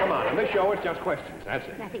 Come on. On this show, it's just questions. That's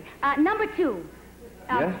it. Nothing. Number two.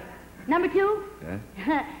 Yes? Number two?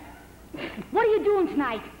 Yes? What are you doing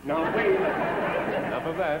tonight? No, wait. Enough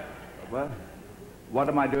of that. Well, what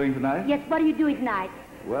am I doing tonight? Yes, what are you doing tonight?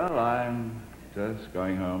 Well, I'm just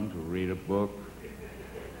going home to read a book.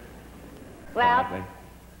 Well, Quietly.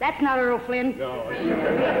 that's not Errol Flynn. No.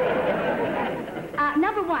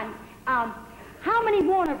 Number one, how many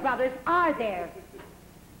Warner Brothers are there?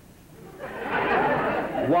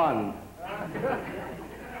 One.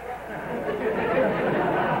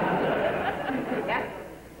 Yeah.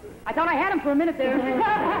 I thought I had him for a minute there.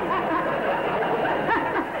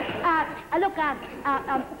 Look,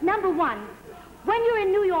 number one, when you're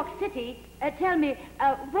in New York City, tell me,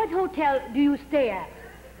 what hotel do you stay at?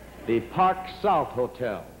 The Park South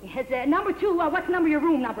Hotel. Yes, number two, what's the number of your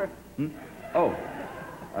room number? Oh,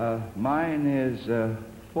 mine is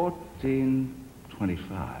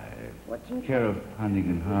 1425. 14? Care of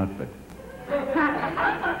Huntington Hartford.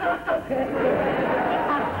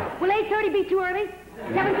 Will 8:30 be too early?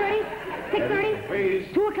 7:30? 6:30? Please.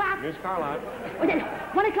 2 o'clock? Miss Carlott.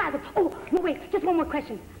 1 o'clock. Oh, no, wait. Just one more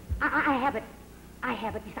question. I have it. I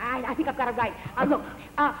think I've got it right. Look,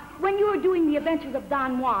 when you were doing The Adventures of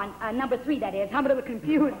Don Juan, number 3, that is, I'm a little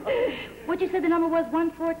confused. What you said the number was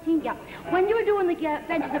 114? Yeah. When you were doing The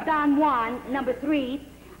Adventures of Don Juan, number 3,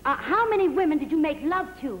 how many women did you make love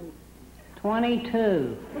to?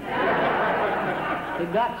 22.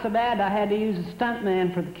 It got so bad I had to use a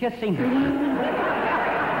stuntman for the kissing.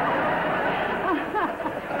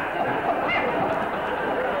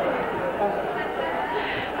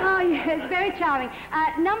 Oh, yes, very charming.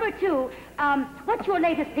 Number 2, what's your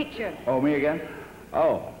latest picture? Oh, me again?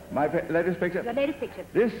 Oh, my latest picture? Your latest picture.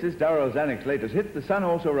 This is Darryl Zanuck's latest hit, The Sun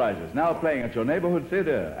Also Rises, now playing at your neighborhood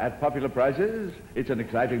theater at popular prices. It's an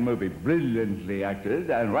exciting movie, brilliantly acted,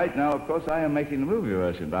 and right now, of course, I am making the movie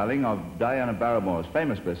version, darling, of Diana Barrymore's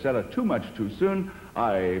famous bestseller, Too Much Too Soon.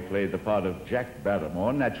 I played the part of Jack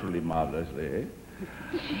Barrymore, naturally marvelously.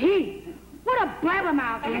 Gee, what a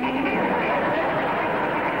blabbermouth.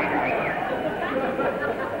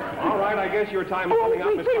 All right, I guess your time is coming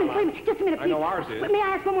up, Miss Carlott. Wait a minute, just a minute, please. I know ours is. May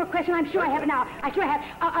I ask one more question? I'm sure I have it now. I sure have.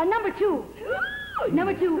 Number 2.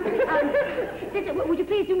 Number 2. Would you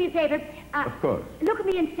please do me a favor? Of course. Look at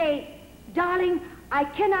me and say, darling, I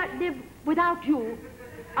cannot live without you.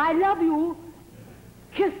 I love you.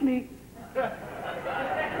 Kiss me.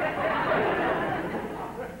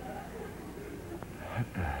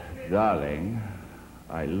 Darling,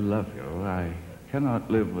 I love you. I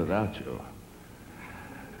cannot live without you.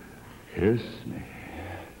 Kiss me.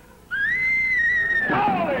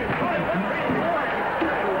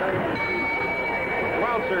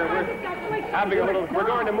 Well, sir, we're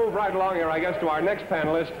going to move right along here, I guess, to our next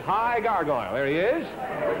panelist, Hi Gargoyle. There he is.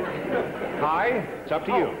 Hi, it's up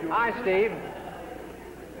to you. Hi, Steve.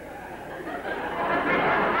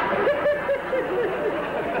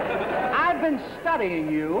 I've been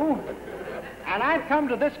studying you, and I've come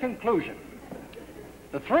to this conclusion.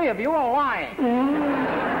 The 3 of you are lying.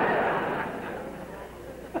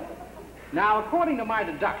 Now, according to my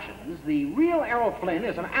deductions, the real Errol Flynn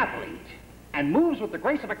is an athlete and moves with the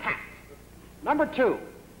grace of a cat. Number 2,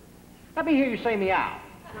 let me hear you say meow.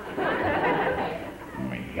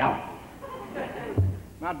 Meow.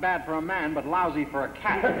 Not bad for a man, but lousy for a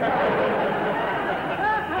cat.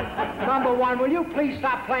 Number 1, will you please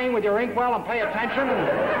stop playing with your inkwell and pay attention?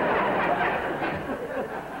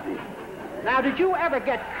 Now, did you ever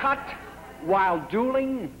get cut while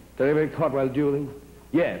dueling? Did I ever get caught while dueling?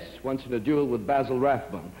 Yes, once in a duel with Basil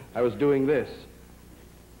Rathbone. I was doing this.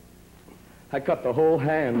 I cut the whole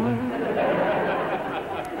hand.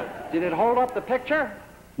 Did it hold up the picture?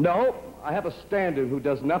 No, I have a stand-in who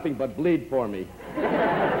does nothing but bleed for me.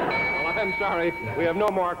 Well, I'm sorry. We have no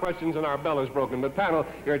more questions and our bell is broken. But, panel,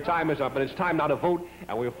 your time is up, and it's time now to vote,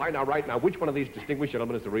 and we'll find out right now which one of these distinguished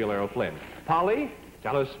gentlemen is the real Errol Flynn. Polly,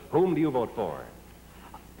 tell us, whom do you vote for?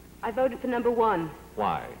 I voted for number 1.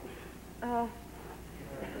 Why? Uh,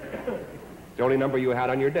 It's the only number you had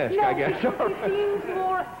on your desk, no, I guess. he seems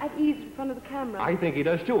more at ease in front of the camera. I think he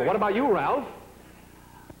does, too. What about you, Ralph?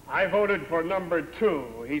 I voted for number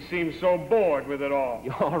 2. He seems so bored with it all.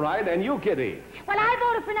 All right, and you, Kitty? Well, I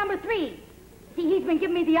voted for number 3. See, he's been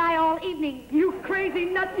giving me the eye all evening. You crazy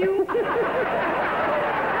nut, you.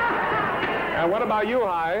 And what about you,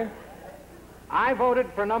 Hi? I voted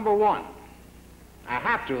for number 1. I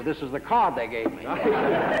have to. This is the card they gave me.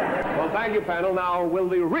 Well, thank you, panel. Now, will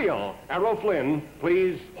the real Errol Flynn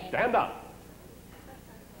please stand up?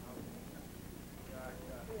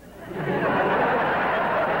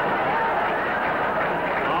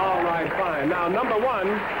 All right, fine. Now, number 1.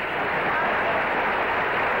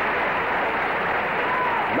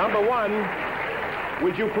 Number 1,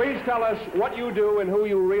 would you please tell us what you do and who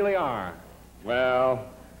you really are? Well,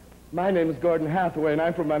 my name is Gordon Hathaway, and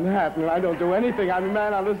I'm from Manhattan, and I don't do anything. I'm a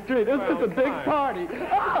man on the street. This is a big party.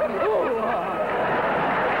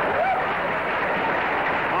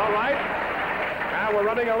 All right. Now, we're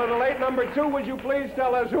running a little late. Number 2, would you please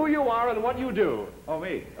tell us who you are and what you do? Oh,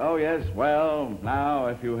 me? Oh, yes. Well, now,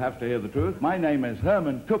 if you have to hear the truth, my name is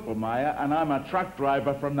Herman Kuppelmeyer, and I'm a truck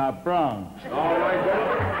driver from the Bronx. All right,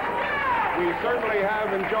 gentlemen.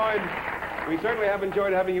 We certainly have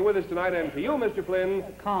enjoyed having you with us tonight, and for you, Mr. Flynn.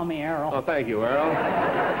 Call me Errol. Oh, thank you, Errol.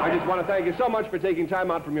 I just want to thank you so much for taking time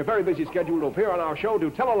out from your very busy schedule to appear on our show to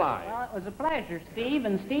tell a lie. Well, it was a pleasure, Steve.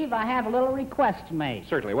 And, Steve, I have a little request to make.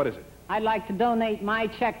 Certainly. What is it? I'd like to donate my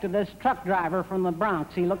check to this truck driver from the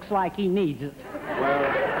Bronx. He looks like he needs it. Well,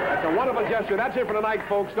 that's a wonderful gesture. That's it for tonight,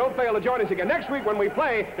 folks. Don't fail to join us again next week when we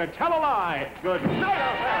play To Tell a Lie. Good night,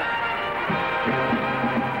 out there.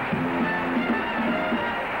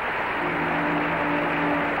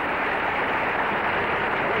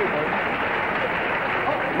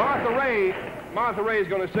 Martha Ray is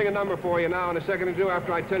going to sing a number for you now in a second or two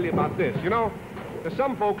after I tell you about this. You know, to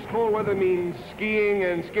some folks, cold weather means skiing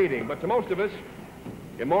and skating, but to most of us,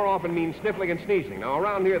 it more often means sniffling and sneezing. Now,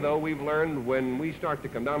 around here, though, we've learned when we start to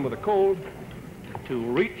come down with a cold to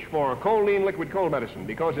reach for Coldine liquid cold medicine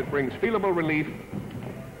because it brings feelable relief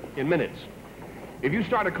in minutes. If you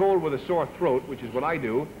start a cold with a sore throat, which is what I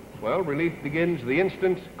do, well, relief begins the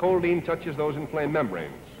instant Coldine touches those inflamed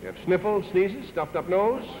membranes. You have sniffles, sneezes, stuffed up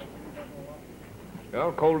nose.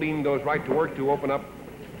 Well, Coldine goes right to work to open up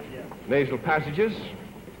nasal passages.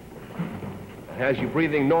 It has you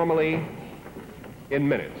breathing normally in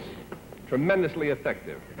minutes. Tremendously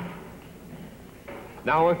effective.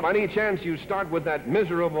 Now, if by any chance you start with that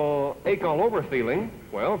miserable ache all over feeling,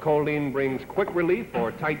 well, Coldine brings quick relief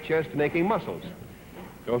for tight chest and aching muscles.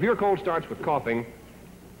 So if your cold starts with coughing,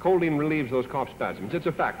 Coldine relieves those cough spasms. It's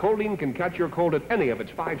a fact. Coldine can catch your cold at any of its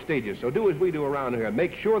 5 stages. So do as we do around here.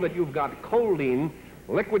 Make sure that you've got Coldine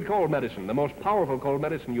liquid cold medicine, the most powerful cold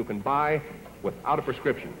medicine you can buy without a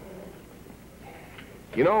prescription.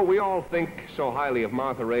 You know, we all think so highly of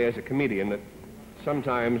Martha Ray as a comedian that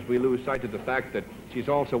sometimes we lose sight of the fact that she's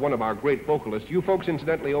also one of our great vocalists. You folks,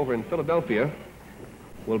 incidentally, over in Philadelphia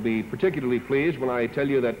will be particularly pleased when I tell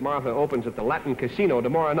you that Martha opens at the Latin Casino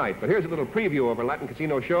tomorrow night. But here's a little preview of her Latin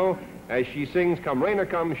Casino show as she sings Come Rain or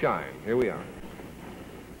Come Shine. Here we are.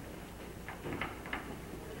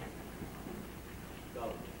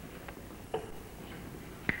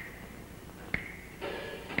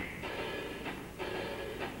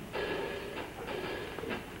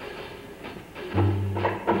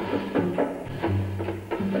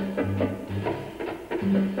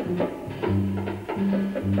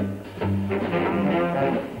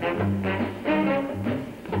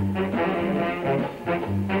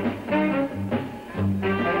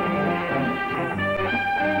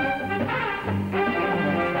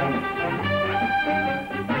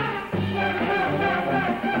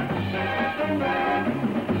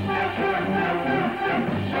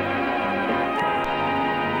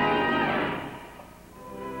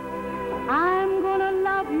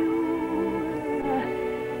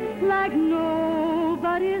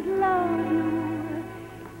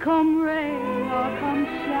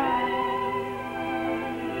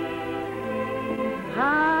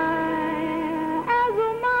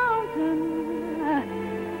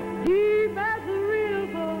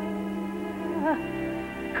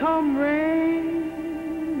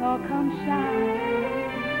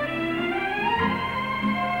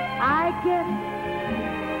 guess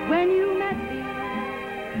when you met me,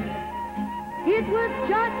 it was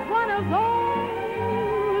just one of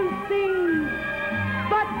those things.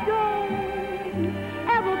 But don't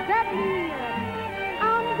ever bet me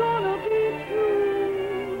I'm gonna be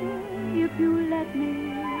true if you let me.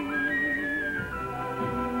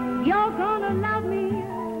 You're gonna love me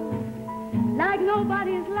like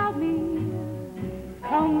nobody's loved me.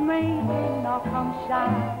 Come rain or come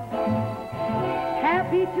shine,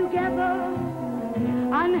 happy together,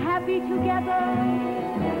 unhappy together.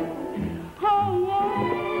 Oh,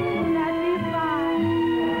 won't that be fine?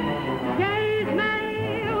 Days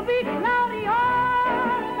may be cloudy or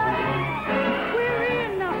sunny. We're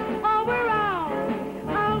in or we're out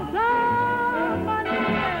of the money.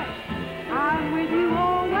 I'm with you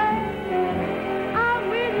always. I'm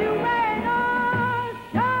with you rain or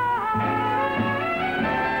shine.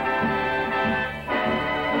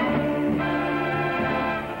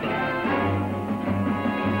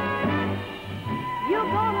 You're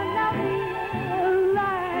gonna love me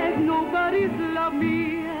like nobody's loved me.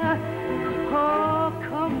 Oh,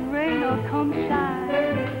 come rain or come shine,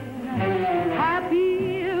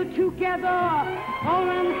 happy together or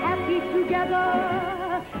unhappy together.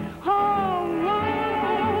 Oh,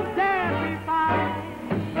 won't that be fine?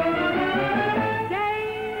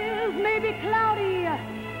 Days may be cloudy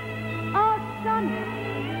or sunny.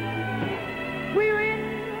 We're in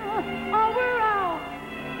or we're out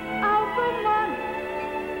of the month.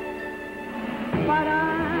 But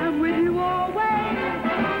I'm with you always.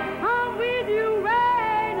 I'm with you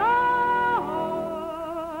rain or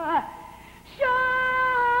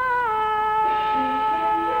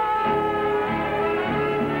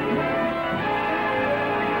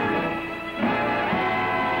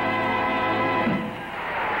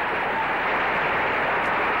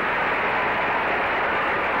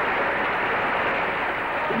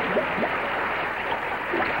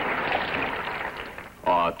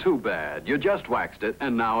Oh, too bad. You just waxed it,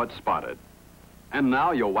 and now it's spotted. And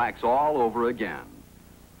now you'll wax all over again.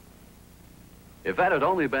 If that had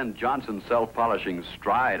only been Johnson's self-polishing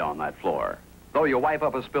Stride on that floor, though you wipe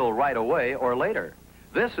up a spill right away or later.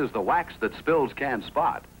 This is the wax that spills can't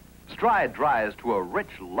spot. Stride dries to a rich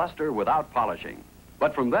luster without polishing.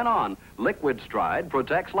 But from then on, liquid Stride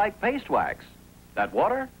protects like paste wax. That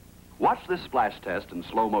water? Watch this splash test in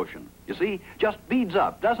slow motion. You see, just beads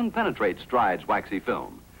up, doesn't penetrate Stride's waxy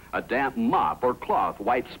film. A damp mop or cloth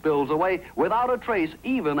wipes spills away without a trace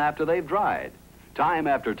even after they've dried. Time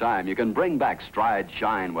after time, you can bring back Stride's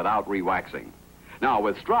shine without re-waxing. Now,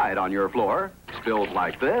 with Stride on your floor, spills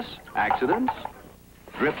like this, accidents,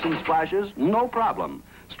 drips and splashes, no problem.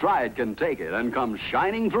 Stride can take it and come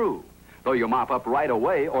shining through. Though you mop up right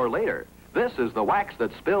away or later, this is the wax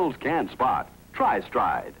that spills can't spot. Try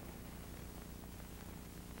Stride.